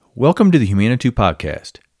Welcome to the Humanitude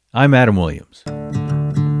Podcast. I'm Adam Williams.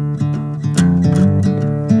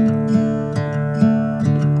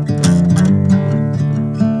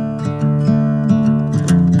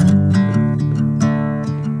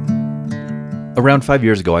 Around 5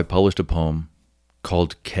 years ago, I published a poem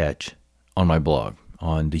called Catch on my blog,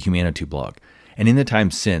 on the Humanitude blog. And in the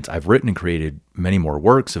time since, I've written and created many more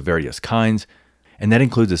works of various kinds, and that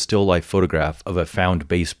includes a still life photograph of a found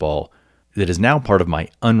baseball that is now part of my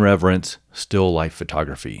Unreverence still life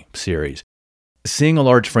photography series. Seeing a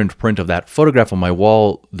large framed print of that photograph on my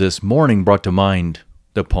wall this morning brought to mind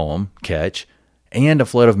the poem, Catch, and a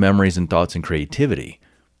flood of memories and thoughts and creativity.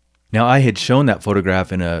 Now, I had shown that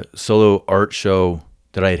photograph in a solo art show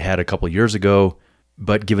that I had had a couple years ago,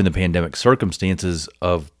 but given the pandemic circumstances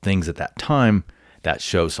of things at that time, that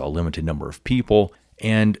show saw a limited number of people,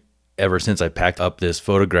 and ever since I packed up this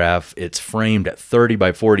photograph, it's framed at 30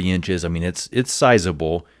 by 40 inches. I mean, it's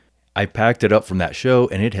sizable. I packed it up from that show,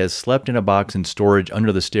 and it has slept in a box in storage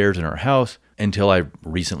under the stairs in our house until I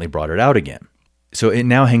recently brought it out again. So it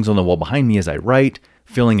now hangs on the wall behind me as I write,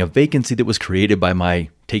 filling a vacancy that was created by my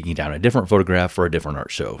taking down a different photograph for a different art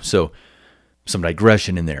show. So some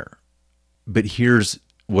digression in there. But here's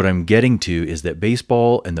what I'm getting to is that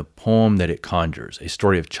baseball and the poem that it conjures, a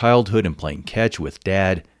story of childhood and playing catch with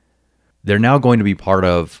Dad, they're now going to be part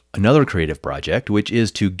of another creative project, which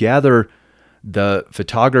is to gather the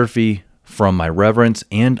photography from my Reverence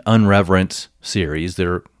and Unreverence series.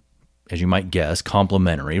 They're, as you might guess,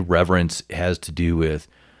 complementary. Reverence has to do with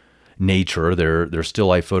nature. They're still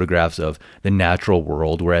life photographs of the natural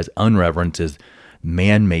world, whereas Unreverence is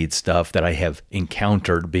man-made stuff that I have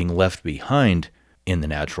encountered being left behind in the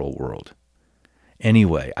natural world.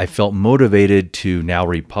 Anyway, I felt motivated to now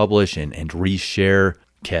republish and reshare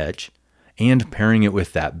Catch, and pairing it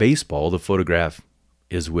with that baseball. The photograph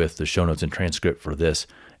is with the show notes and transcript for this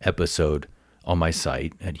episode on my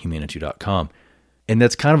site at humanitude.com. And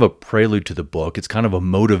that's kind of a prelude to the book. It's kind of a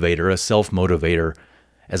motivator, a self-motivator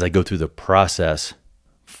as I go through the process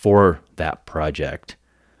for that project,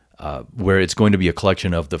 where it's going to be a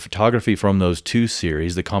collection of the photography from those two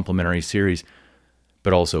series, the complementary series,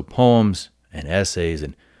 but also poems and essays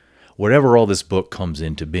and whatever all this book comes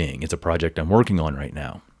into being. It's a project I'm working on right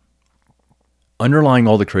now. Underlying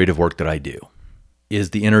all the creative work that I do is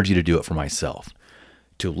the energy to do it for myself,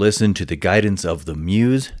 to listen to the guidance of the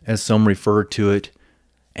muse, as some refer to it,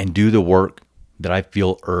 and do the work that I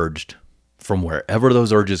feel urged from wherever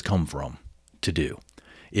those urges come from to do.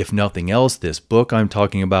 If nothing else, this book I'm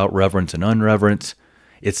talking about, Reverence and Unreverence,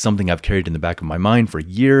 it's something I've carried in the back of my mind for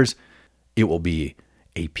years. It will be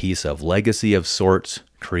a piece of legacy of sorts,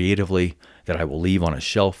 creatively, that I will leave on a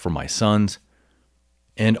shelf for my sons,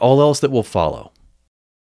 and all else that will follow.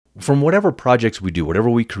 From whatever projects we do, whatever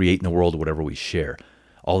we create in the world, whatever we share,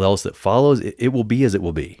 all else that follows, it will be as it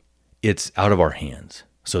will be. It's out of our hands.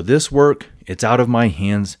 So this work, it's out of my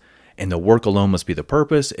hands, and the work alone must be the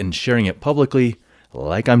purpose, and sharing it publicly,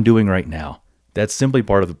 like I'm doing right now, that's simply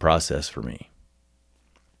part of the process for me.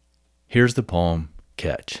 Here's the poem,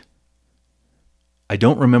 Catch. I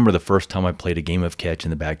don't remember the first time I played a game of catch in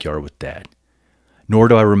the backyard with Dad, nor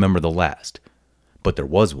do I remember the last. But there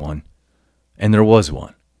was one, and there was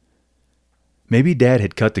one. Maybe Dad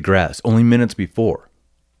had cut the grass only minutes before.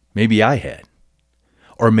 Maybe I had.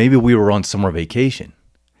 Or maybe we were on summer vacation,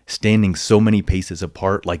 standing so many paces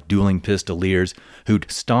apart like dueling pistoliers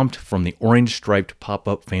who'd stomped from the orange-striped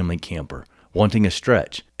pop-up family camper, wanting a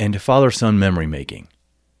stretch and father-son memory-making.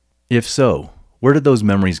 If so, where did those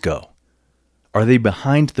memories go? Are they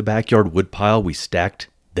behind the backyard woodpile we stacked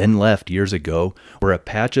then left years ago, where a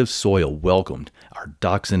patch of soil welcomed our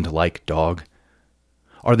dachshund-like dog?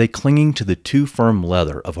 Are they clinging to the too firm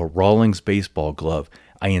leather of a Rawlings baseball glove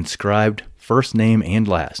I inscribed first name and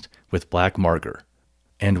last with black marker?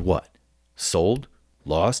 And what? Sold?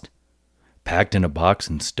 Lost? Packed in a box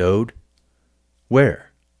and stowed?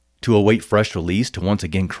 Where? To await fresh release to once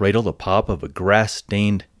again cradle the pop of a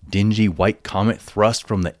grass-stained, dingy white comet thrust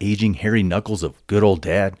from the aging hairy knuckles of good old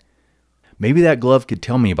Dad? Maybe that glove could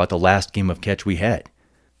tell me about the last game of catch we had,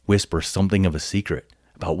 whisper something of a secret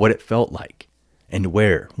about what it felt like, and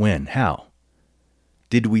where, when, how.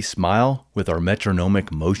 Did we smile with our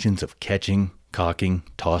metronomic motions of catching, cocking,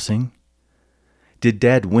 tossing? Did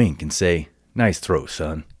Dad wink and say, "Nice throw,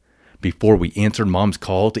 son," before we answered Mom's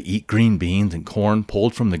call to eat green beans and corn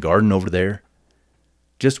pulled from the garden over there?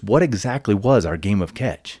 Just what exactly was our game of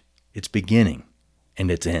catch, its beginning and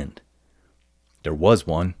its end? There was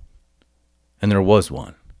one. And there was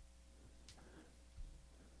one.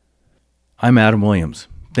 I'm Adam Williams.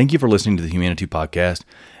 Thank you for listening to the Humanitude Podcast,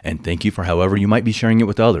 and thank you for however you might be sharing it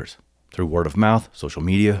with others. through word of mouth, social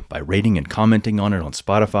media, by rating and commenting on it on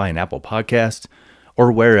Spotify and Apple Podcasts,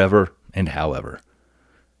 or wherever and however.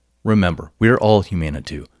 Remember, we are all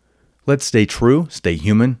Humanitou. Let's stay true, stay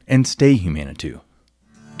human, and stay Humanitou.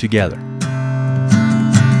 Together.